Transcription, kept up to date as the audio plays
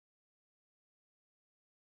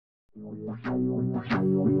The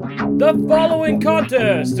following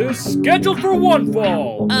contest is scheduled for one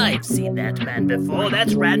fall. I've seen that man before.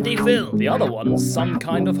 That's Randy Phil. The other one's some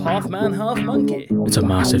kind of half man, half monkey. It's a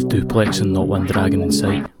massive duplex and not one dragon in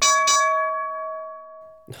sight.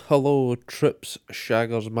 Hello, Trips,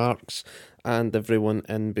 Shaggers, Marks, and everyone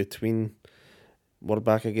in between. We're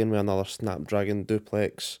back again with another Snapdragon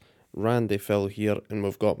duplex. Randy Phil here, and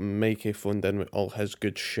we've got Mikey phoned in with all his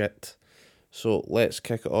good shit. So let's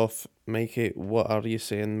kick it off. Mikey, what are you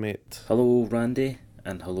saying, mate? Hello, Randy,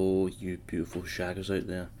 and hello, you beautiful shaggers out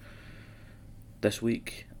there. This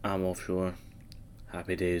week, I'm offshore.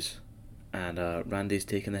 Happy days. And Randy's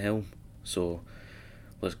taking the helm. So,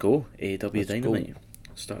 let's go. AEW Let's Dynamite.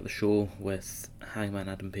 Start the show with Hangman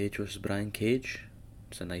Adam Page versus Brian Cage.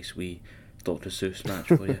 It's a nice wee Dr. Seuss match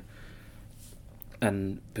for you.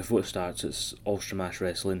 And before it starts, it's Ultra Mash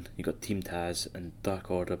Wrestling. You got Team Taz and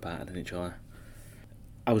Dark Order battling each other.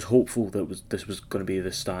 I was hopeful that this was going to be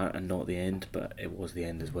the start and not the end, but it was the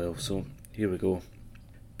end as well. So here we go.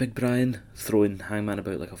 Big Brian throwing Hangman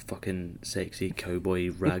about like a fucking sexy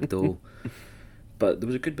cowboy ragdoll. But there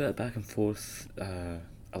was a good bit of back and forth. I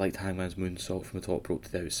liked Hangman's moonsault from the top rope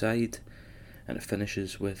to the outside, and it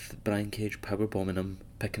finishes with Brian Cage powerbombing him,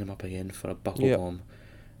 picking him up again for a buckle bomb,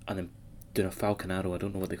 and then doing a Falcon Arrow. I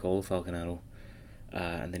don't know what they call a Falcon Arrow.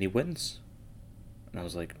 And then he wins. And I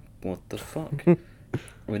was like, what the fuck?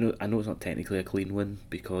 I know it's not technically a clean win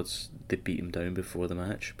because they beat him down before the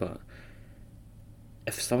match, but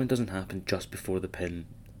if something doesn't happen just before the pin,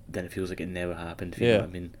 then it feels like it never happened, if you know what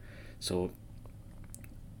I mean. So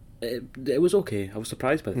it was okay. I was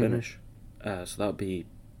surprised by the finish. So that would be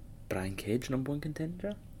Brian Cage, number one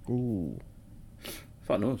contender? Ooh.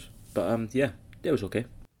 Fuck knows. But yeah, it was okay.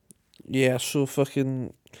 Yeah, so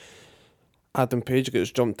fucking Adam Page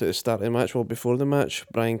gets jumped at the start of the match. Well, before the match,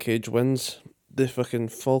 Brian Cage wins. The fucking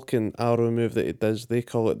Falcon Arrow move that he does, they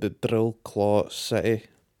call it the Drill Claw City.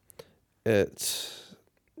 It's...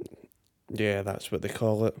 yeah, that's what they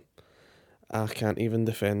call it. I can't even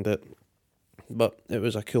defend it. But it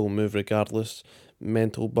was a cool move regardless.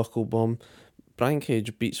 Mental buckle bomb. Brian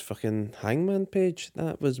Cage beats fucking Hangman Page.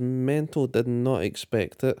 That was mental. Did not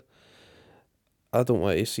expect it. I don't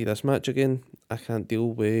want to see this match again. I can't deal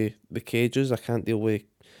with the cages.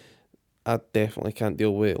 I definitely can't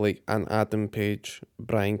deal with like an Adam Page,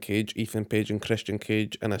 Brian Cage, Ethan Page and Christian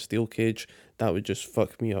Cage in a steel cage. That would just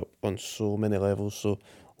fuck me up on so many levels. So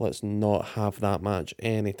let's not have that match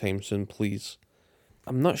anytime soon, please.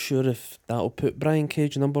 I'm not sure if that'll put Brian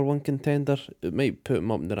Cage number one contender. It might put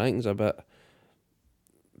him up in the rankings a bit.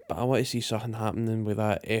 But I want to see something happening with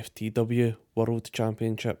that FTW World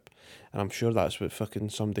Championship. And I'm sure that's what fucking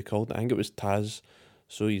somebody called it. I think it was Taz.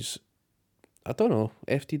 So he's, I don't know,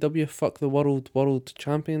 FTW, fuck the world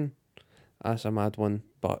champion. That's a mad one,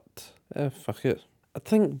 but fuck it. I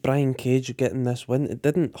think Brian Cage getting this win, it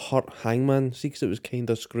didn't hurt Hangman. See, because it was kind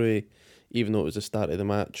of screwy, even though it was the start of the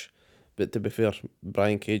match. But to be fair,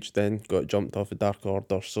 Brian Cage then got jumped off a Dark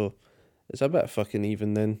Order, so it's a bit fucking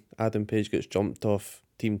even then. Adam Page gets jumped off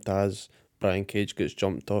Team Taz, Brian Cage gets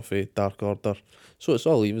jumped off a Dark Order. So it's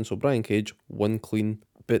all even, so Brian Cage won clean.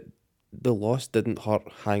 But the loss didn't hurt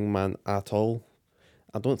Hangman at all.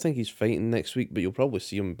 I don't think he's fighting next week, but you'll probably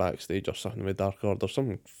see him backstage or something with Dark Order.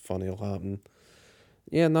 Something funny will happen.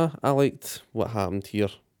 Yeah, nah, I liked what happened here.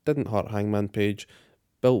 Didn't hurt Hangman Page.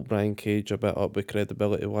 Built Brian Cage a bit up with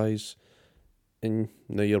credibility wise. And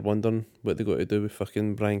now you're wondering what they got to do with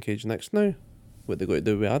fucking Brian Cage next now? What they got to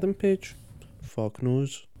do with Adam Page? Fuck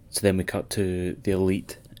knows. So then we cut to the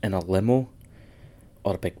Elite in a limo.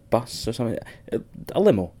 Or a big bus or something. A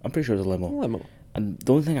limo. I'm pretty sure it was a limo. And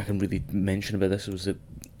the only thing I can really mention about this was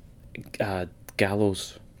that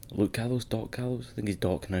Gallows, Luke Gallows, Doc Gallows, I think he's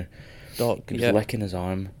Doc now. He was licking his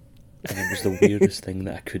arm, and it was the weirdest thing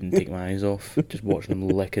that I couldn't take my eyes off, just watching him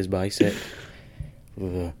lick his bicep.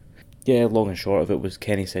 Ugh. Yeah, long and short of it was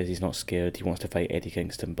Kenny says he's not scared, he wants to fight Eddie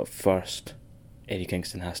Kingston, but first, Eddie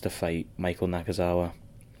Kingston has to fight Michael Nakazawa.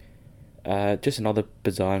 Just another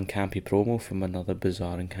bizarre and campy promo from another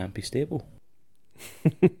bizarre and campy stable.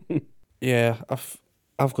 Yeah,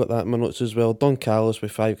 I've got that in my notes as well. Don Callis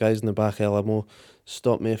with 5 guys in the back of LMO.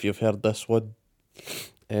 Stop me if you've heard this one.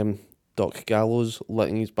 Doc Gallows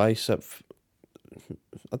licking his bicep,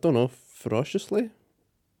 I don't know, ferociously?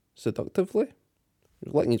 Seductively?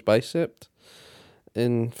 Licking his bicep.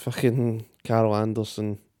 And fucking Carl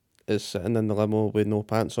Anderson is sitting in the limo with no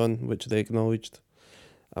pants on, which they acknowledged.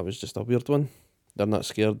 That was just a weird one. They're not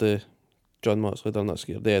scared of John Moxley, they're not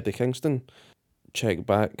scared of Eddie Kingston. Check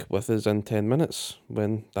back with us in 10 minutes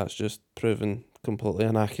when that's just proven completely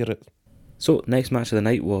inaccurate. So, next match of the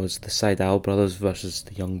night was the Seidel brothers versus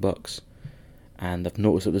the Young Bucks. And I've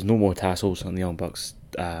noticed that there's no more tassels on the Young Bucks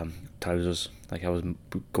trousers, like I was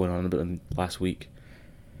going on about them last week.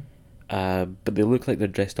 But they look like they're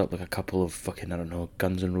dressed up like a couple of fucking, I don't know,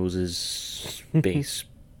 Guns N' Roses space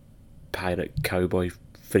pirate cowboy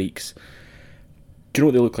freaks. Do you know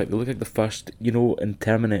what they look like? They look like the first, you know, in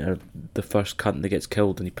Terminator, the first cunt that gets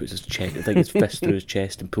killed and he puts his chest, I think his fist through his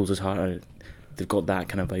chest and pulls his heart out. They've got that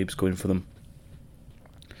kind of vibes going for them.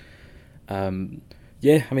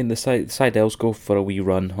 Yeah, I mean, the Seidels go for a wee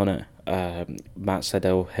run on it. Matt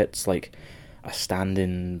Seidel hits like a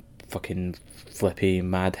standing fucking flippy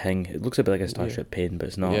mad thing. It looks a bit like a Starship Pain, but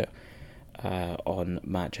it's not. On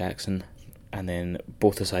Matt Jackson. And then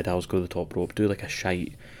both the Seidels go to the top rope, do like a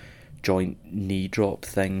shite joint knee drop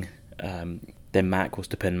thing. Then Matt goes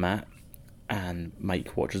to pin Matt, and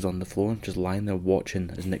Mike watches on the floor, just lying there watching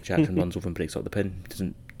as Nick Jackson runs over and breaks up the pin.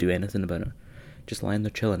 Doesn't do anything about it. Just lying there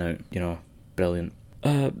chilling out, you know, brilliant.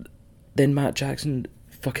 Then Matt Jackson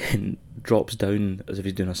fucking drops down as if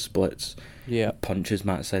he's doing a splits. Yeah. Punches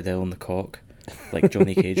Matt Seidel in the cock, like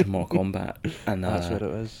Johnny Cage in Mortal Kombat. And That's what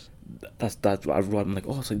it is. That's what I'm like,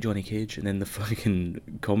 oh, it's like Johnny Cage. And then the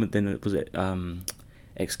fucking comment, then it was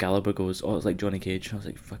Excalibur goes, oh, it's like Johnny Cage. And I was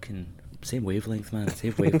like, fucking same wavelength, man.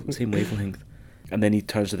 Same wavelength. And then he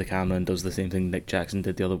turns to the camera and does the same thing Nick Jackson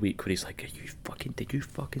did the other week, where he's like, did you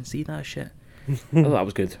fucking see that shit? I thought that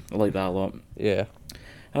was good. I like that a lot. Yeah.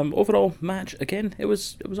 Overall match, again, it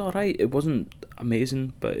was alright. It wasn't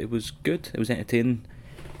amazing, but it was good. It was entertaining.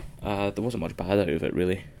 There wasn't much bad out of it,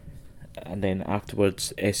 really. And then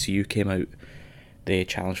afterwards, SCU came out. They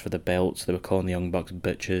challenged for the belts. They were calling the Young Bucks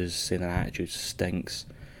bitches, saying their attitude stinks.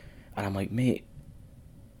 And I'm like, mate,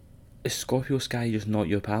 is Scorpio Sky just not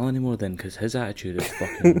your pal anymore then? Because his attitude is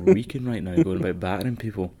fucking reeking right now, going about battering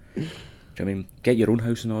people. Do you know what I mean? Get your own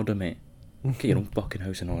house in order, mate. Get your own fucking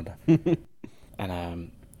house in order.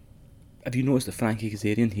 And have you noticed that Frankie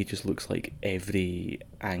Kazarian, he just looks like every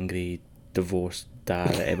angry divorced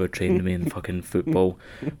dad that ever trained me in fucking football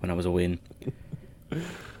when I was away.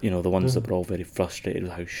 You know, the ones that were all very frustrated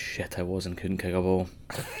with how shit I was and couldn't kick a ball.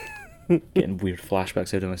 Getting weird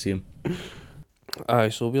flashbacks every time I see him. Aye,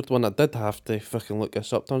 so weird one. I did have to fucking look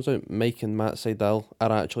this up. Turns out Mike and Matt Seidel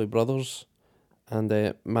are actually brothers.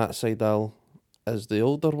 And Matt Seidel is the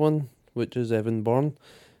older one, which is Evan Bourne.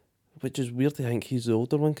 Which is weird to think he's the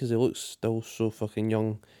older one, because he looks still so fucking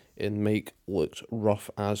young. And Mike looks rough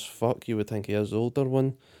as fuck. You would think he is the older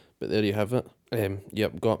one. But there you have it.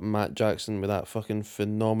 Yep, got Matt Jackson with that fucking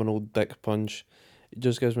phenomenal dick punch. It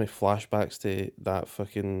just gives me flashbacks to that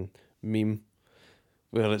fucking meme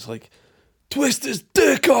where it's like, twist his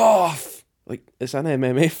dick off! Like, it's an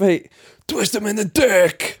MMA fight. Twist him in the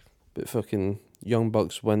dick! But fucking Young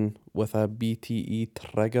Bucks win with a BTE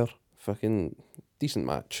trigger. Fucking decent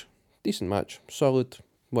match. Solid,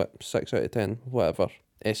 6 out of 10, whatever.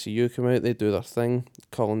 SCU come out, they do their thing,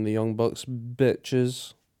 calling the Young Bucks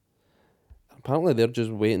bitches. Apparently they're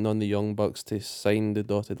just waiting on the Young Bucks to sign the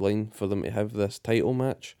dotted line for them to have this title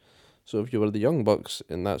match. So if you were the Young Bucks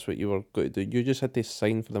and that's what you were going to do, you just had to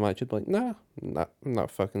sign for the match. You'd be like, nah, I'm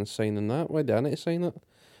not fucking signing that. Why do I need to sign it?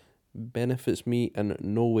 Benefits me in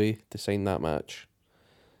no way to sign that match.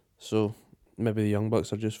 So maybe the Young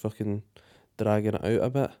Bucks are just fucking dragging it out a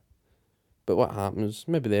bit. But what happens,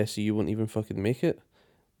 maybe the SCU won't even fucking make it.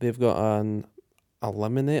 They've got an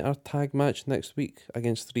Eliminator tag match next week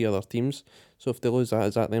against 3 other teams. So if they lose that,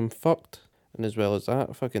 is that them fucked? And as well as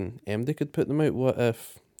that, fucking MD could put them out. What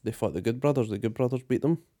if they fought the Good Brothers beat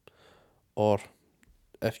them? Or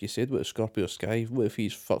if you said what Scorpio Sky, what if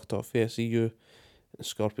he's fucked off the SCU and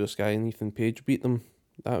Scorpio Sky and Ethan Page beat them?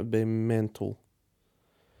 That would be mental.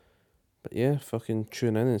 But yeah, fucking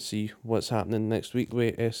tune in and see what's happening next week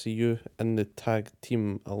with SCU and the tag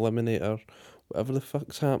team Eliminator, whatever the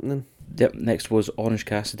fuck's happening. Yep, next was Orange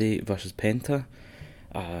Cassidy versus Penta.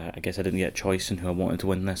 I guess I didn't get a choice in who I wanted to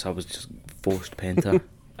win this. I was just forced Penta.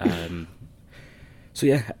 So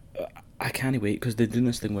yeah, I can't wait, because they're doing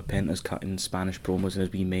this thing where Penta's cutting Spanish promos and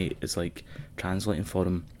his wee mate is like translating for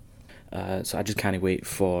him. So I just can't wait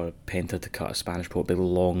for Penta to cut a Spanish promo, a big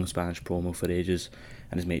long Spanish promo for ages,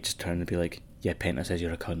 and his mate just turn and be like, yeah, Penta says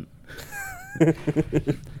you're a cunt.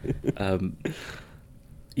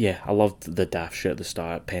 Yeah, I loved the daft shit at the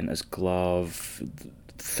start. Penta's glove,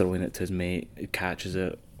 throwing it to his mate, he catches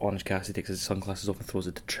it. Orange Cassidy takes his sunglasses off and throws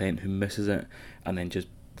it to Trent, who misses it, and then just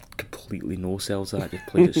completely no-sells that, just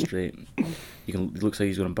plays it straight. It looks like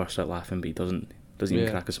he's going to burst out laughing, but he doesn't even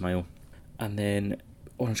crack a smile. And then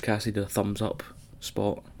Orange Cassidy did a thumbs up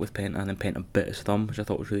spot with Penta, and then Penta bit his thumb, which I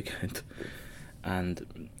thought was really good.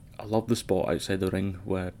 And I love the spot outside the ring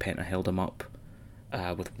where Penta held him up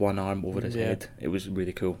with one arm over his head. It was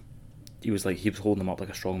really cool. He was holding him up like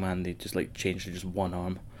a strong man. They just like changed to just one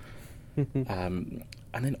arm. And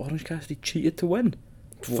then Orange Cassidy cheated to win.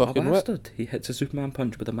 What a bastard. He hits a Superman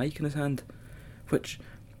punch with a mic in his hand. Which,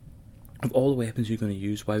 of all the weapons you're going to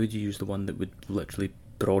use, why would you use the one that would literally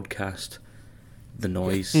broadcast the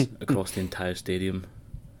noise across the entire stadium?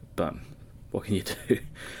 But what can you do?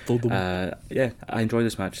 Yeah, I enjoyed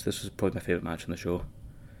this match. This was probably my favourite match on the show.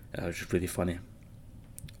 It was just really funny.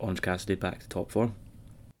 Orange Cassidy back to top form.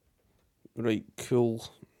 Right, cool.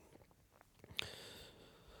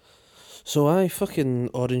 So fucking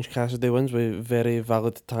Orange Cassidy wins with very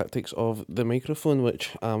valid tactics of the microphone,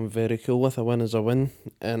 which I'm very cool with. A win is a win,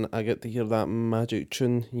 and I get to hear that magic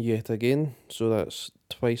tune yet again. So that's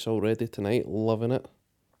twice already tonight, loving it.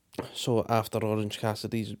 So after Orange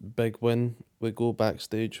Cassidy's big win, we go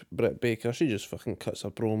backstage. Britt Baker, she just fucking cuts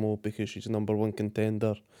a promo because she's number one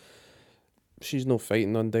contender. She's no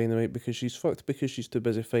fighting on Dynamite because she's fucked, because she's too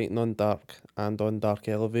busy fighting on Dark and on Dark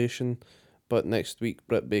Elevation. But next week,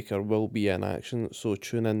 Britt Baker will be in action, so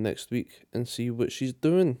tune in next week and see what she's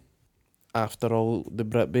doing. After all, the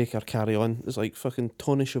Britt Baker carry on is like fucking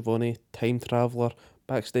Tony Schiavone, time traveller,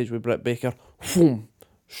 backstage with Britt Baker, whoom,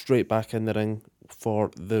 straight back in the ring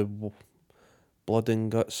for the Blood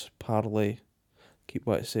and Guts parlay. Keep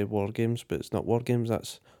wanting to say War Games, but it's not War Games,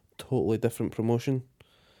 that's totally different promotion.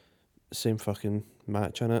 Same fucking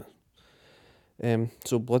match in it.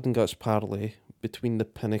 So Blood and Guts parlay between the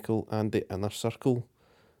Pinnacle and the Inner Circle.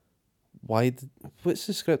 What's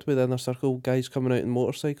the script with the Inner Circle guys coming out in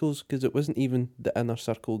motorcycles? Because it wasn't even the Inner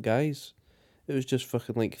Circle guys. It was just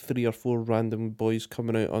fucking like 3 or 4 random boys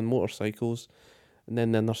coming out on motorcycles, and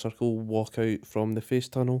then the Inner Circle walk out from the face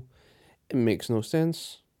tunnel. It makes no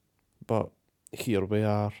sense, but here we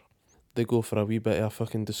are. They go for a wee bit of a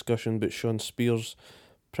fucking discussion, but Sean Spears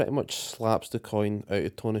pretty much slaps the coin out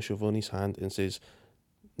of Tony Schiavone's hand and says,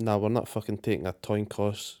 "Nah, we're not fucking taking a coin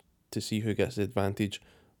toss to see who gets the advantage.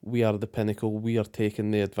 We are the Pinnacle, we are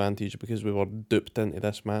taking the advantage because we were duped into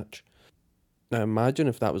this match." Now imagine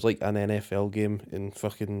if that was like an NFL game in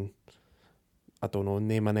fucking, I don't know,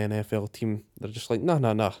 name an NFL team. They're just like,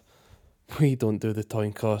 nah, we don't do the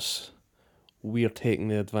coin toss. We're taking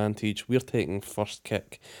the advantage, we're taking first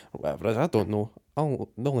kick, or whatever it is, I don't know.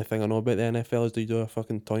 The only thing I know about the NFL is they do a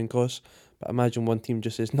fucking coin toss. But imagine one team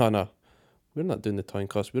just says, no, we're not doing the coin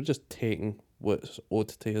toss, we're just taking what's owed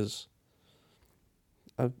to us.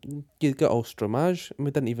 You get all stromage, and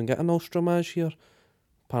we didn't even get an all stromage here.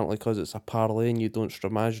 Apparently because it's a parlay and you don't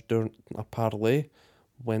stromage during a parlay.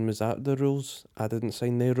 When was that the rules? I didn't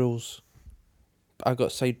sign the rules. I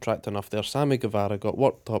got sidetracked enough there. Sammy Guevara got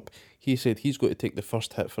worked up. He said he's going to take the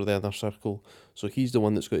first hit for the Inner Circle. So he's the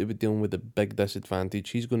one that's going to be dealing with the big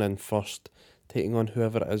disadvantage. He's going in first, taking on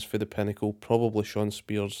whoever it is for the Pinnacle, probably Sean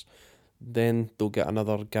Spears. Then they'll get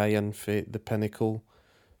another guy in for the Pinnacle.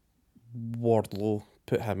 Wardlow,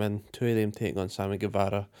 put him in. 2 of them taking on Sammy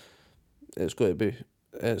Guevara. It's going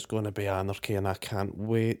to be anarchy, and I can't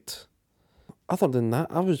wait. Other than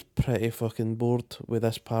that, I was pretty fucking bored with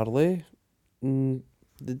this parlay.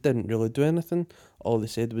 They didn't really do anything. All they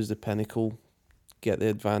said was the Pinnacle get the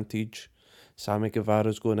advantage. Sammy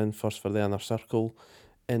Guevara's going in first for the Inner Circle.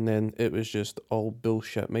 And then it was just all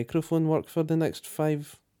bullshit microphone work for the next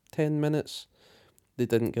 5-10 minutes. They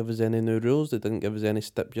didn't give us any new rules. They didn't give us any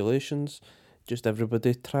stipulations. Just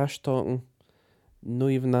everybody trash talking. No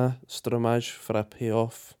even a stromage for a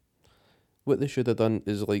payoff. What they should have done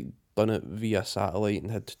is like done it via satellite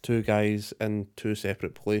and had 2 guys in 2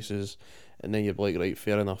 separate places, and then you're like, right,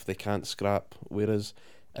 fair enough, they can't scrap. Whereas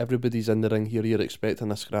everybody's in the ring here, you're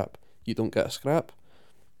expecting a scrap. You don't get a scrap.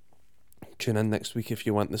 Tune in next week if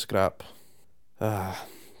you want the scrap.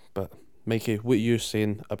 But Mikey, what are you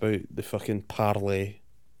saying about the fucking parlay?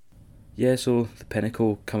 Yeah, so the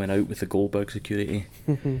Pinnacle coming out with the Goldberg security,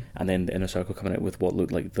 and then the Inner Circle coming out with what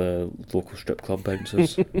looked like the local strip club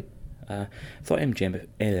bouncers. I thought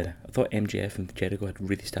MJF and Jericho had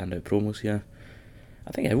really standout promos here.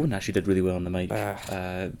 I think everyone actually did really well on the mic.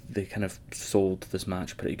 They kind of sold this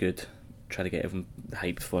match pretty good, trying to get everyone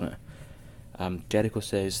hyped for it. Jericho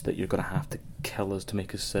says that you're going to have to kill us to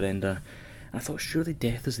make us surrender. And I thought, surely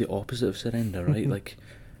death is the opposite of surrender, right? Like,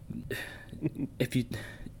 if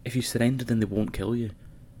you surrender, then they won't kill you.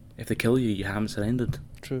 If they kill you, you haven't surrendered.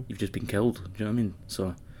 True. You've just been killed. Do you know what I mean?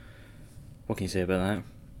 So, what can you say about that?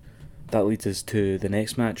 That leads us to the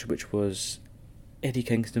next match, which was Eddie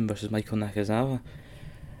Kingston versus Michael Nakazawa.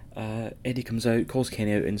 Eddie comes out, calls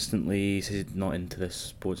Kenny out instantly, says he's not into this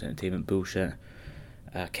sports entertainment bullshit.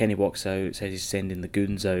 Kenny walks out, says he's sending the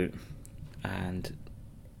goons out, and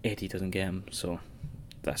Eddie doesn't get him, so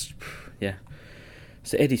that's, yeah.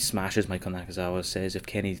 So Eddie smashes Michael Nakazawa, says if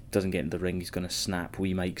Kenny doesn't get in the ring, he's going to snap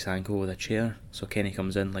wee Mike's ankle with a chair. So Kenny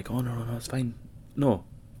comes in like, oh, no, it's fine. No,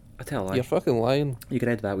 I tell a lie. You're fucking lying. You can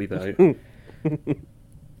edit that wee bit out.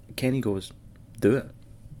 Kenny goes, do it.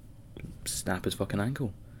 Snap his fucking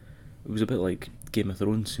ankle. It was a bit like Game of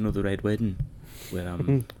Thrones, you know, the Red Wedding, where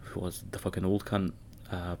who was the fucking old cunt,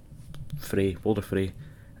 Walder Frey,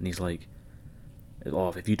 and he's like, oh,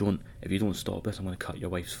 if you don't stop this, I'm going to cut your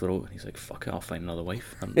wife's throat. And he's like, fuck it, I'll find another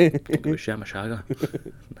wife. I don't give a shit, I'm a shagger.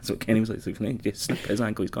 That's what Kenny was like. He's like, just snap his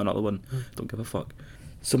ankle, he's got another one. Don't give a fuck.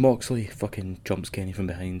 So Moxley fucking jumps Kenny from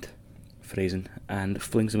behind, phrasing, and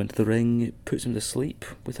flings him into the ring, puts him to sleep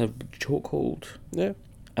with a chokehold. Yeah.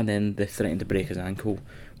 And then they threaten to break his ankle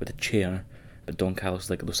with a chair, but Don Callis is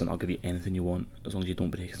like, listen, I'll give you anything you want as long as you don't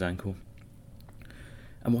break his ankle.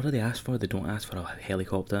 And what do they ask for? They don't ask for a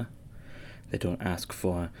helicopter. They don't ask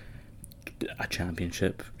for a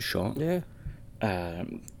championship shot. Yeah.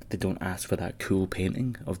 They don't ask for that cool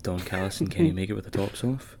painting of Don Callis and Kenny Omega with the tops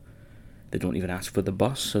off. They don't even ask for the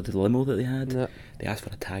bus or the limo that they had. No. They asked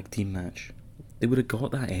for a tag team match. They would have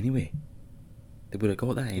got that anyway. Do you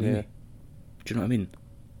know what I mean?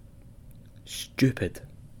 Stupid.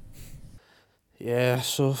 Yeah,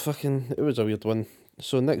 so fucking, it was a weird one.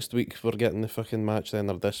 So next week we're getting the fucking match then,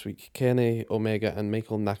 or this week, Kenny Omega and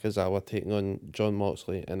Michael Nakazawa taking on Jon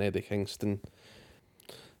Moxley and Eddie Kingston.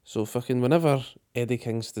 So fucking whenever Eddie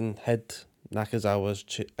Kingston hit Nakazawa's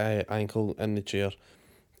ankle in the chair,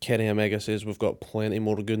 Kenny Omega says, we've got plenty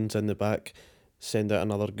more goons in the back, send out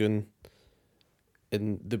another goon.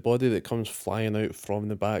 And the body that comes flying out from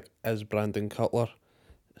the back is Brandon Cutler.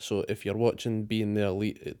 So if you're watching Being the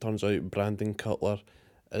Elite, it turns out Brandon Cutler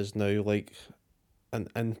is now like an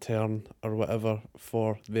intern or whatever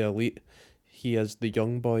for the Elite. He is the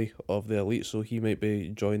young boy of the Elite, so he might be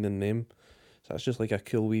joining them. So that's just like a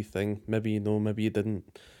cool wee thing. Maybe you know, maybe you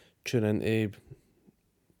didn't tune into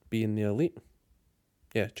Being the Elite.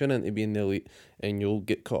 Yeah, tune into Being the Elite and you'll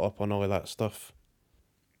get caught up on all of that stuff.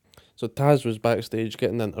 So Taz was backstage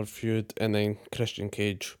getting interviewed, and then Christian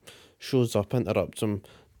Cage shows up, interrupts him.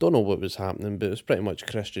 Don't know what was happening, but it was pretty much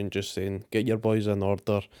Christian just saying, get your boys in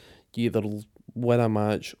order. You either win a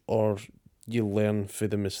match or you learn through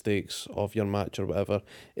the mistakes of your match or whatever.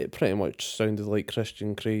 It pretty much sounded like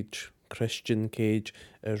Christian Cage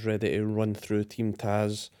is ready to run through Team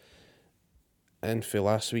Taz. And for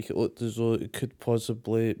last week, it looked as though it could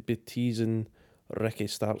possibly be teasing Ricky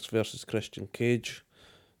Starks versus Christian Cage.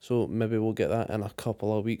 So maybe we'll get that in a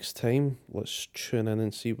couple of weeks' time. Let's tune in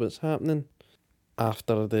and see what's happening.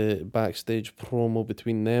 After the backstage promo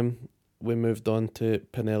between them, we moved on to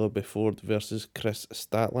Penelope Ford versus Chris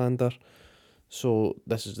Statlander. So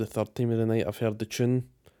this is the third team of the night. I've heard the tune.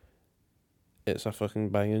 It's a fucking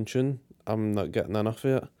banging tune. I'm not getting enough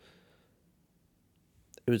of it.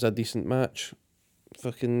 It was a decent match.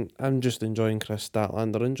 I'm just enjoying Chris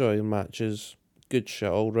Statlander, enjoying matches. Good shit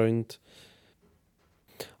all round.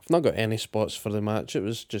 I've not got any spots for the match. It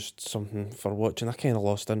was just something for watching. I kind of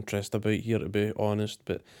lost interest about here, to be honest,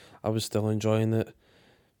 but I was still enjoying it.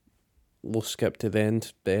 We'll skip to the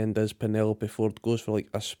end. The end is Penelope Ford goes for like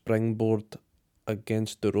a springboard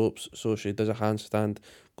against the ropes. So she does a handstand,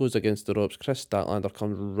 goes against the ropes. Chris Statlander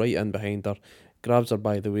comes right in behind her, grabs her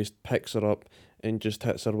by the waist, picks her up, and just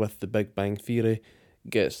hits her with the Big Bang Theory.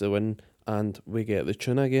 Gets the win, and we get the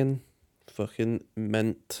tune again. Fucking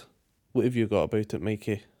mint. What have you got about it,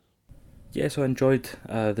 Mikey? Yeah, so I enjoyed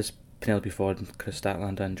this Penelope Ford and Chris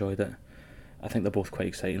Statlander. I enjoyed it. I think they're both quite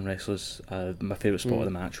exciting wrestlers. My favourite spot of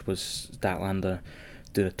the match was Statlander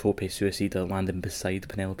doing a tope suicida, landing beside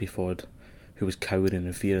Penelope Ford, who was cowering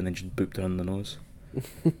in fear, and then just booped her on the nose.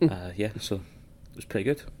 Yeah, so it was pretty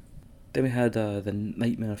good. Then we had the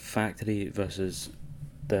Nightmare Factory versus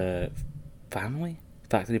the Family?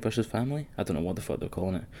 Factory versus Family? I don't know what the fuck they're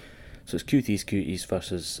calling it. So it's Cuties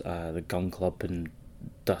versus the Gun Club and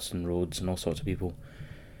Dustin Rhodes and all sorts of people.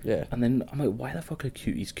 Yeah. And then I'm like, why the fuck are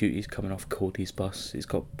Cuties coming off Cody's bus? He's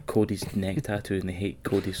got Cody's neck tattoo and they hate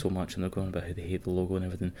Cody so much and they're going about how they hate the logo and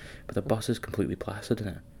everything. But the bus is completely placid in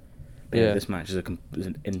it. But yeah, this match is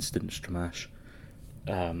an instant stramash.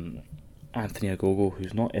 Anthony Ogogo,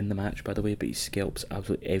 who's not in the match by the way, but he scalps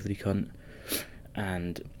absolutely every cunt.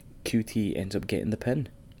 And QT ends up getting the pin.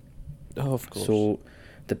 Oh, of course. So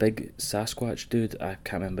the big Sasquatch dude, I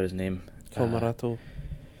can't remember his name. Comarato.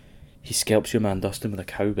 He scalps your man Dustin with a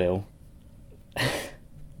cowbell.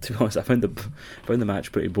 To be honest, I found the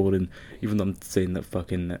match pretty boring, even though I'm saying that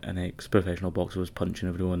fucking an ex-professional boxer was punching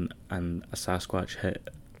everyone and a Sasquatch hit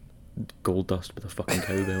Goldust with a fucking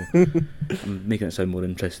cowbell. I'm making it sound more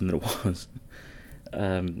interesting than it was.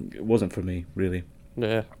 It wasn't for me, really.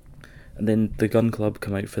 Yeah. And then the Gun Club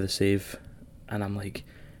come out for the save, and I'm like,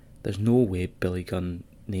 there's no way Billy Gunn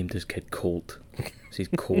named his kid Colt. He's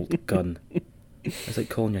Colt Gunn. It's like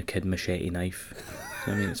calling your kid Machete Knife.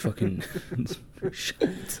 I mean, it's fucking it's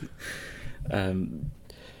shit.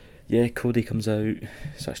 Yeah, Cody comes out,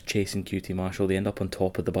 starts chasing QT Marshall. They end up on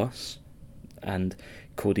top of the bus, and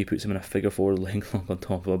Cody puts him in a figure four leg lock on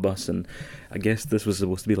top of a bus. And I guess this was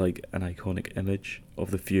supposed to be like an iconic image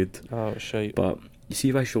of the feud. Oh, shite. But you see,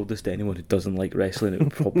 if I showed this to anyone who doesn't like wrestling, it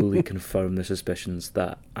would probably confirm their suspicions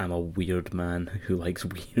that I'm a weird man who likes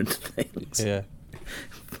weird things. Yeah.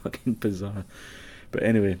 Fucking bizarre. But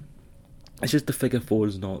anyway, it's just the figure four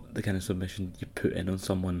is not the kind of submission you put in on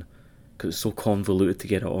someone because it's so convoluted to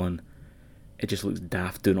get it on. It just looks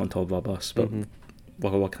daft doing it on top of a bus. But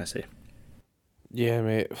what can I say? Yeah,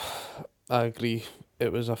 mate. I agree.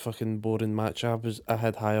 It was a fucking boring match. I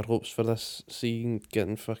had higher hopes for this.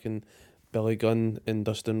 Getting fucking Billy Gunn and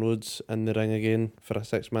Dustin Rhodes in the ring again for a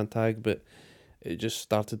 6-man tag, but it just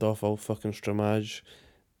started off all fucking stromage.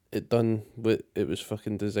 It done what it was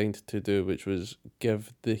fucking designed to do, which was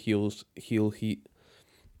give the heels heel heat.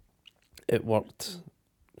 It worked.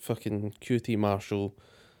 Fucking QT Marshall,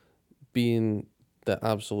 being the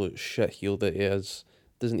absolute shit heel that he is,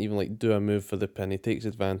 doesn't even like do a move for the pin. He takes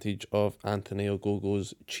advantage of Anthony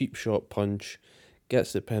Ogogo's cheap shot punch,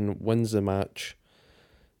 gets the pin, wins the match.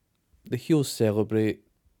 The heels celebrate.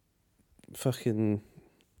 Fucking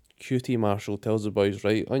QT Marshall tells the boys,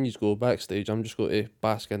 right, on you go backstage, I'm just going to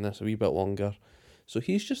bask in this a wee bit longer. So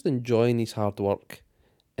he's just enjoying his hard work.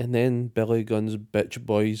 And then Billy Gunn's bitch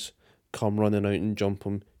boys come running out and jump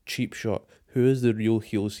him. Cheap shot. Who is the real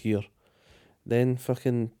heels here? Then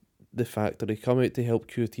fucking the factory come out to help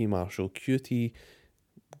QT Marshall. QT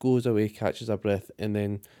goes away, catches a breath, and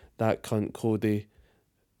then that cunt Cody,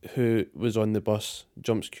 who was on the bus,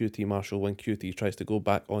 jumps QT Marshall when QT tries to go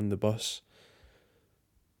back on the bus.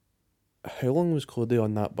 How long was Cody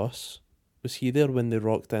on that bus? Was he there when they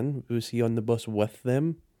rocked in? Was he on the bus with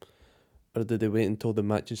them? Or did they wait until the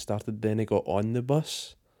matches started then he got on the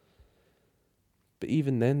bus? But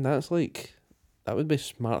even then, that would be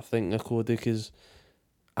smart thinking of Cody, because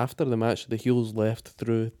after the match, the heels left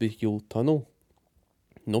through the heel tunnel.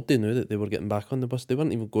 Nobody knew that they were getting back on the bus. They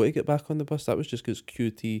weren't even going to get back on the bus. That was just because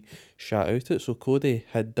QT shat out it. So Cody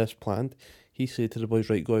had this planned. He said to the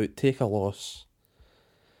boys, right, go out, take a loss.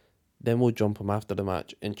 Then we'll jump him after the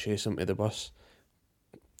match and chase him to the bus.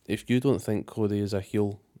 If you don't think Cody is a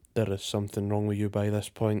heel, there is something wrong with you by this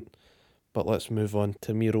point. But let's move on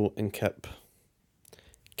to Miro and Kip.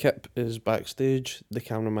 Kip is backstage. The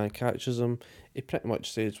cameraman catches him. He pretty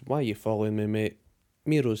much says, why are you following me, mate?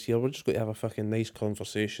 Miro's here. We're just going to have a fucking nice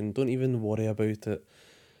conversation. Don't even worry about it.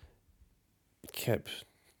 Kip,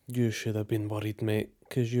 you should have been worried, mate,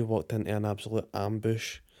 because you walked into an absolute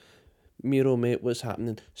ambush. Miro, mate, what's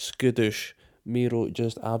happening? Skadoosh. Miro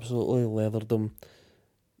just absolutely leathered him.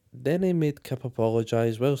 Then he made Kip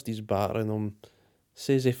apologise whilst he's battering him.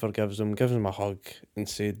 Says he forgives him, gives him a hug, and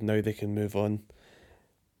said now they can move on.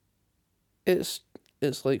 It's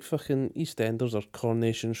like fucking EastEnders or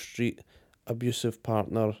Coronation Street abusive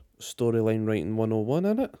partner storyline writing 101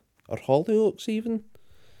 in it. Or Hollyoaks even.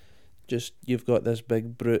 Just, you've got this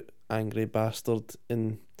big brute angry bastard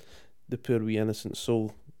and the poor wee innocent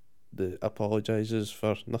soul that apologises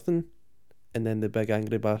for nothing, and then the big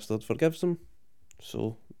angry bastard forgives him.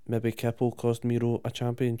 So maybe Kip will cost Miro a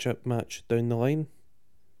championship match down the line.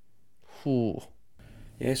 Whew.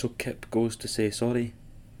 Yeah, so Kip goes to say sorry.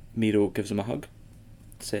 Miro gives him a hug.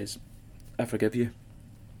 Says, I forgive you.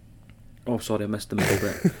 Oh, sorry, I missed the middle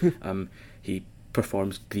bit. He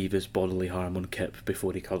performs grievous bodily harm on Kip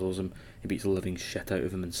before he cuddles him. He beats the living shit out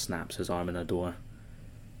of him and snaps his arm in a door.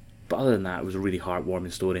 But other than that, it was a really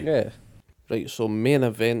heartwarming story. Yeah. Right, so main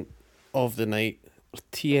event of the night,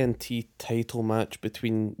 TNT title match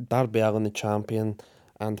between Darby Allin, the champion,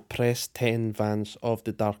 and Preston Vance of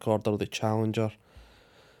the Dark Order, the challenger.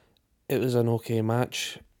 It was an okay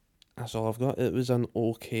match. That's all I've got. It was an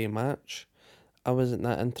okay match. I wasn't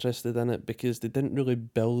that interested in it because they didn't really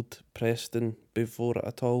build Preston before it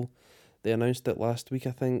at all. They announced it last week,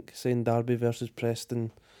 I think, saying Darby versus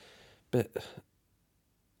Preston. But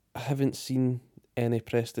I haven't seen any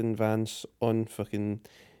Preston Vance on fucking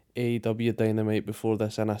AEW Dynamite before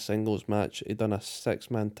this in a singles match. He done a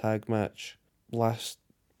 6-man tag match last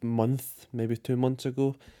month, maybe 2 months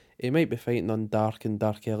ago. He might be fighting on Dark and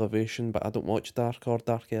Dark Elevation, but I don't watch Dark or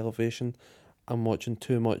Dark Elevation. I'm watching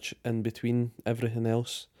too much in between everything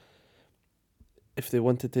else. If they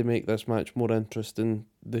wanted to make this match more interesting,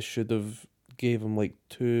 they should have gave him like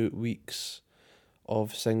 2 weeks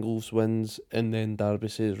of singles wins, and then Darby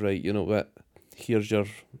says, right, you know what, here's your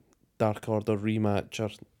Dark Order rematch or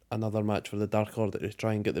another match for the Dark Order to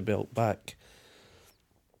try and get the belt back.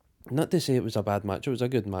 Not to say it was a bad match, it was a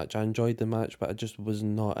good match. I enjoyed the match, but I just was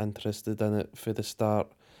not interested in it for the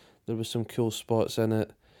start. There was some cool spots in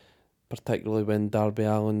it, particularly when Darby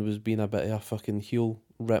Allin was being a bit of a fucking heel,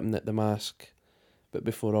 ripping at the mask. But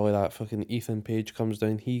before all of that, fucking Ethan Page comes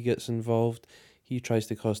down, he gets involved, he tries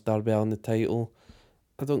to cost Darby Allin the title.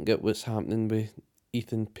 I don't get what's happening with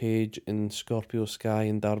Ethan Page and Scorpio Sky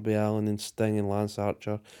and Darby Allin and Sting and Lance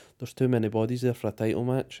Archer. There's too many bodies there for a title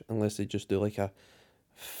match, unless they just do like a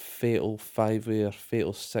fatal 5-way or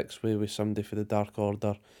fatal 6-way with somebody for the Dark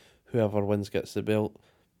Order. Whoever wins gets the belt.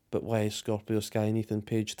 But why is Scorpio Sky and Ethan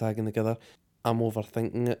Page tagging together? I'm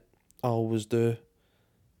overthinking it. I always do.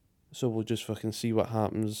 So we'll just fucking see what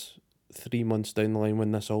happens 3 months down the line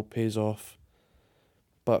when this all pays off.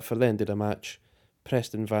 But for the end of the match,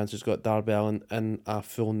 Preston Vance has got Darby Allin in a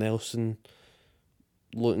full Nelson,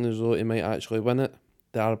 looking as though he might actually win it.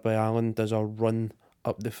 Darby Allin does a run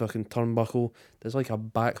up the fucking turnbuckle, does like a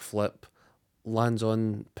backflip, lands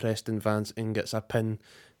on Preston Vance and gets a pin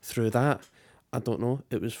through that. I don't know,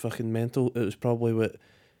 it was fucking mental. It was probably what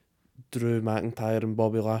Drew McIntyre and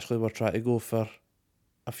Bobby Lashley were trying to go for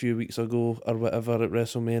a few weeks ago or whatever at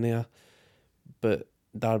WrestleMania, but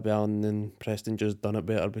Darby Allin and Preston just done it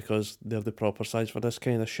better because they're the proper size for this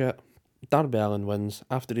kind of shit. Darby Allin wins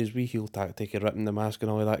after his wee heel tactic of ripping the mask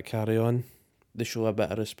and all of that carry on. They show a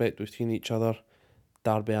bit of respect between each other.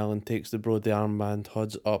 Darby Allin takes the Brody armband,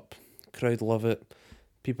 hoods up. Crowd love it.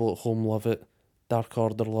 People at home love it. Dark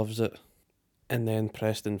Order loves it. And then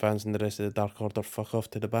Preston Vance and the rest of the Dark Order fuck off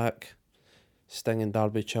to the back. Sting and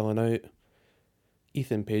Darby chilling out.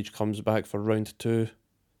 Ethan Page comes back for round 2,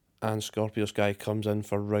 and Scorpio Sky comes in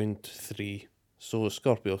for round 3. So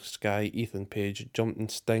Scorpio Sky, Ethan Page jumped in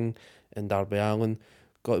Sting and Darby Allin,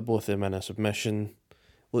 got both of them in a submission.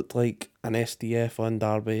 Looked like an STF on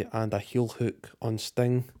Darby and a heel hook on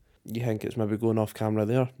Sting. You think it's maybe going off camera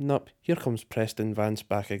there? Nope. Here comes Preston Vance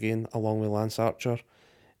back again, along with Lance Archer,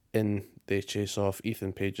 and they chase off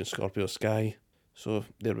Ethan Page and Scorpio Sky. So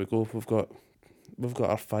there we go. We've got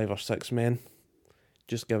our 5 or 6 men.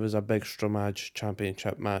 Just give us a big Stromage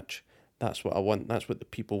championship match. That's what I want. That's what the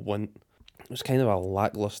people want. It was kind of a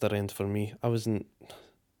lackluster end for me.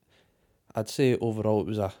 I'd say overall it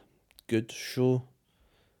was a good show,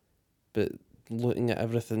 but looking at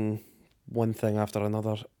everything, one thing after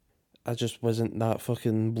another, I just wasn't that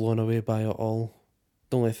fucking blown away by it all.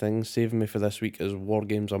 The only thing saving me for this week is War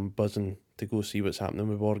Games. I'm buzzing to go see what's happening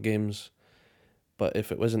with War Games. But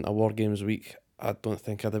if it wasn't a War Games week, I don't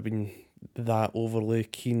think I'd have been that overly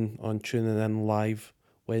keen on tuning in live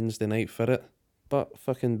Wednesday night for it. But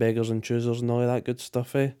fucking beggars and choosers and all of that good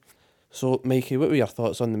stuff, eh? So, Mikey, what were your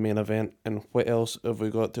thoughts on the main event, and what else have we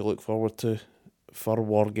got to look forward to for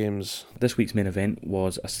War Games? This week's main event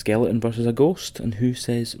was a skeleton versus a ghost, and who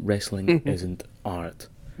says wrestling isn't art?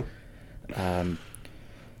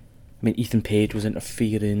 Ethan Page was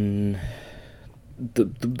interfering.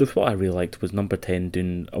 What I really liked was number 10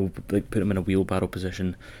 put him in a wheelbarrow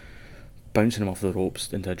position, bouncing him off the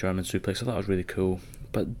ropes into a German suplex. I thought it was really cool.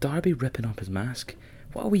 But Darby ripping up his mask.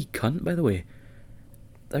 What a wee cunt, by the way.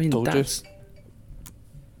 I mean, what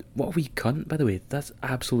a wee cunt, by the way. That's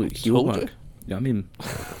absolute heel work. You know what I mean?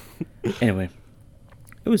 Anyway,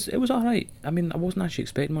 it was alright. I mean, I wasn't actually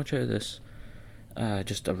expecting much out of this.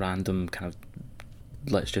 Just a random kind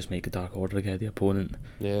of, let's just make a Dark Order guy the opponent.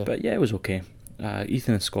 Yeah. But yeah, it was okay.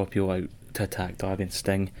 Ethan and Scorpio out to attack Darby and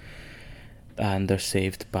Sting, and they're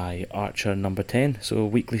saved by Archer number 10. So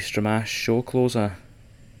weekly Stramash show closer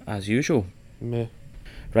as usual. Meh.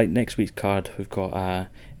 Right, next week's card we've got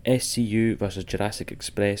SCU versus Jurassic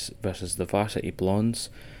Express versus the Varsity Blondes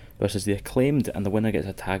versus the Acclaimed, and the winner gets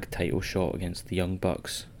a tag title shot against the Young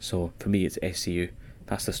Bucks. So for me it's SCU.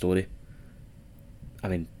 That's the story. I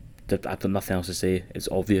mean, I've got nothing else to say. It's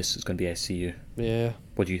obvious it's going to be SCU. Yeah.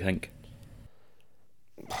 What do you think?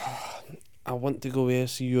 I want to go with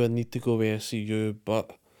SCU, I need to go with SCU,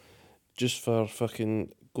 but just for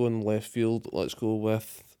fucking going left field, let's go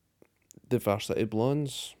with the Varsity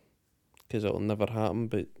Blondes, because it'll never happen,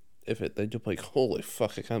 but if it did, you'll be like, holy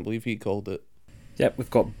fuck, I can't believe he called it. Yep, we've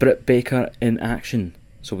got Britt Baker in action,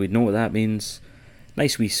 so we know what that means.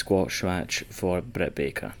 Nice wee squash match for Britt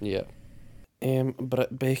Baker. Yeah.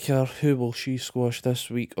 Britt Baker, who will she squash this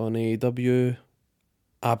week on AEW?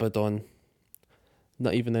 Abaddon.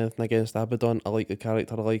 Not even anything against Abaddon. I like the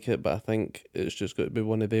character, I like it, but I think it's just got to be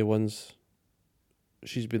one of the ones.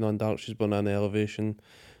 She's been on Dark, she's been on Elevation.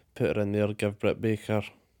 Put her in there, give Britt Baker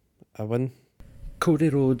a win. Cody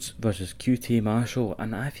Rhodes versus QT Marshall,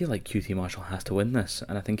 and I feel like QT Marshall has to win this,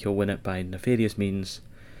 and I think he'll win it by nefarious means,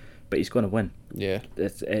 but he's going to win. Yeah.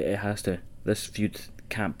 It has to. This feud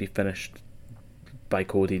can't be finished by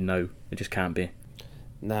Cody now. It just can't be.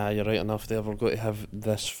 Nah, you're right enough. They're ever going to have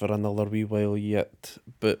this for another wee while yet.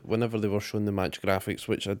 But whenever they were showing the match graphics,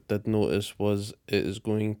 which I did notice, was it is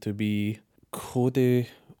going to be Cody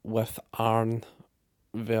with Arn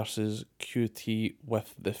versus QT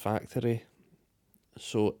with the Factory.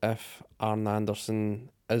 So if Arn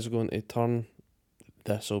Anderson is going to turn,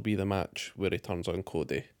 this will be the match where he turns on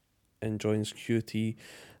Cody and joins QT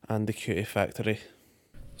and the QT Factory.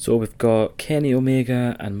 So we've got Kenny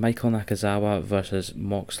Omega and Michael Nakazawa versus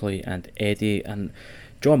Moxley and Eddie, and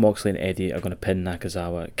John Moxley and Eddie are going to pin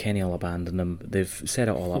Nakazawa. Kenny will abandon him. They've set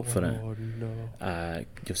it all up for it. Oh no.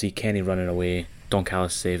 You'll see Kenny running away, Don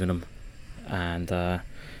Callis saving him, and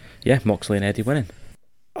Moxley and Eddie winning.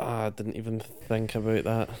 I didn't even think about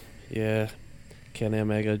that. Yeah, Kenny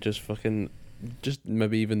Omega just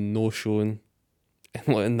maybe even no showing and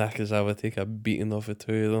letting Nakazawa take a beating off the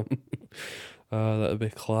two of them. That'd be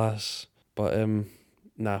class. But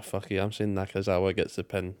nah, fuck it. I'm saying Nakazawa gets the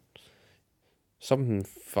pin. Something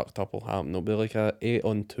fucked up will happen. It'll be like a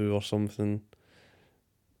 8-on-2 or something,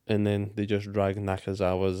 and then they just drag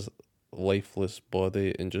Nakazawa's lifeless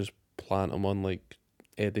body and just plant him on like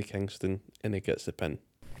Eddie Kingston, and he gets the pin.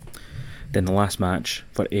 Then the last match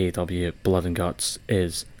for AEW Blood and Guts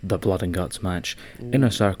is the Blood and Guts match. Inner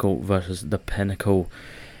Circle versus the Pinnacle.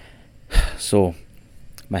 So,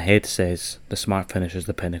 my head says the smart finish is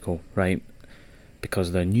the Pinnacle, right?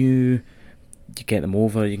 Because they're new, you get them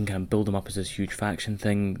over, you can kind of build them up as this huge faction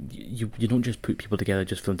thing. You don't just put people together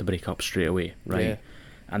just for them to break up straight away, right? Yeah.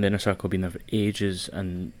 And the Inner Circle have been there for ages,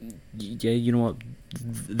 and yeah, you know what?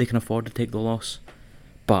 They can afford to take the loss.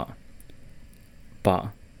 But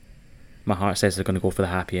my heart says they're going to go for the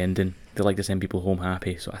happy ending. They like to send people home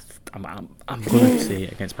happy, so I'm going to say,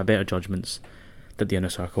 against my better judgments, that the Inner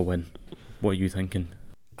Circle win. What are you thinking?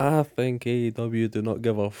 I think AEW do not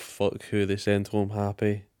give a fuck who they send home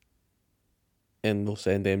happy, and they'll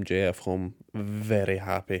send MJF home very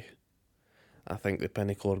happy. I think the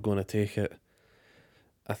Pinnacle are going to take it.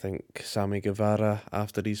 I think Sammy Guevara,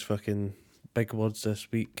 after his fucking big words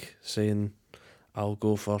this week, saying, I'll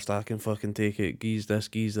go first, I can fucking take it, geez this,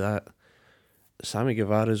 geez that. Sammy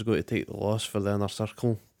Guevara's going to take the loss for the Inner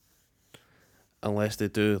Circle. Unless they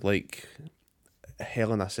do, like,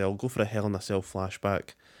 Hell in a Cell. Go for a Hell in a Cell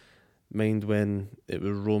flashback. Mind when it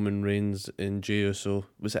was Roman Reigns and Jey Uso.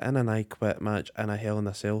 Was it in an I Quit match in a Hell in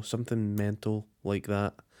a Cell? Something mental like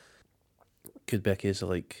that. Could be a case of,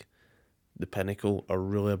 like, the Pinnacle are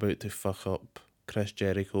really about to fuck up Chris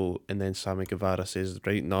Jericho, and then Sammy Guevara says,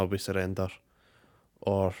 right, now we surrender.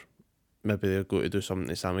 Or maybe they're going to do something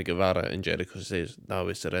to Sammy Guevara and Jericho says, now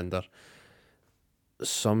we surrender.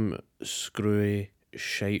 Some screwy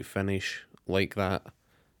shite finish like that.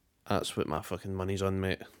 That's what my fucking money's on,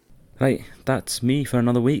 mate. Right, that's me for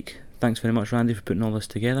another week. Thanks very much, Randy, for putting all this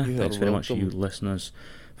together. Thanks very much to you listeners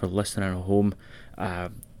for listening at home.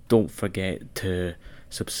 Don't forget to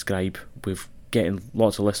subscribe. We're getting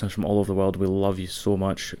lots of listeners from all over the world. We love you so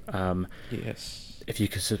much. Yes. If you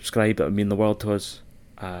could subscribe, that would mean the world to us.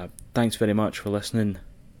 Thanks very much for listening,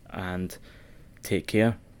 and take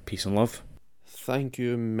care. Peace and love. Thank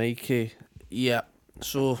you, Mikey. Yeah,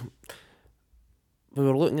 so we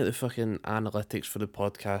were looking at the fucking analytics for the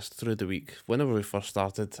podcast through the week. Whenever we first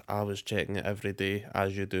started, I was checking it every day,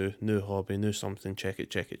 as you do. New hobby, new something, check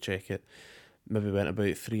it. Maybe went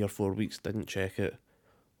about 3 or 4 weeks, didn't check it.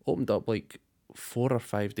 Opened up like 4 or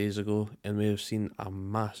 5 days ago, and we have seen a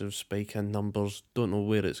massive spike in numbers. Don't know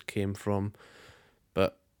where it's came from,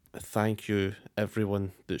 but thank you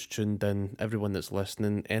everyone that's tuned in, everyone that's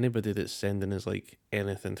listening, anybody that's sending us like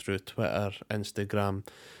anything through Twitter, Instagram,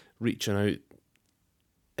 reaching out.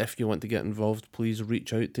 If you want to get involved, please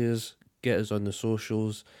reach out to us, get us on the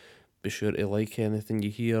socials, be sure to like anything you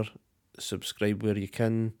hear, subscribe where you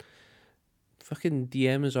can, fucking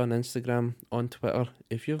DM us on Instagram, on Twitter.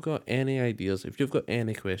 If you've got any ideas, if you've got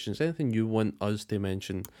any questions, anything you want us to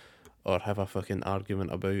mention or have a fucking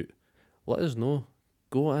argument about, let us know.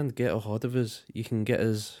 Go and get a hold of us. You can get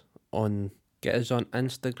us on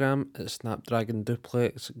Instagram at Snapdragon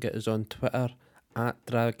Duplex, get us on Twitter at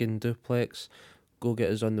Dragon Duplex. Go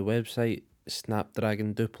get us on the website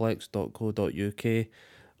snapdragonduplex.co.uk,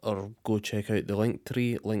 or go check out the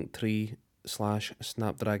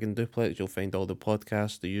linktree/Snapdragon Duplex. You'll find all the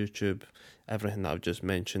podcasts, the YouTube, everything that I've just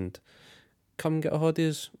mentioned. Come get a hold of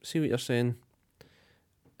us, see what you're saying.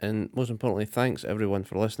 And most importantly, thanks everyone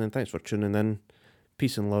for listening. Thanks for tuning in.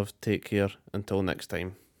 Peace and love. Take care. Until next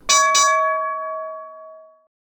time.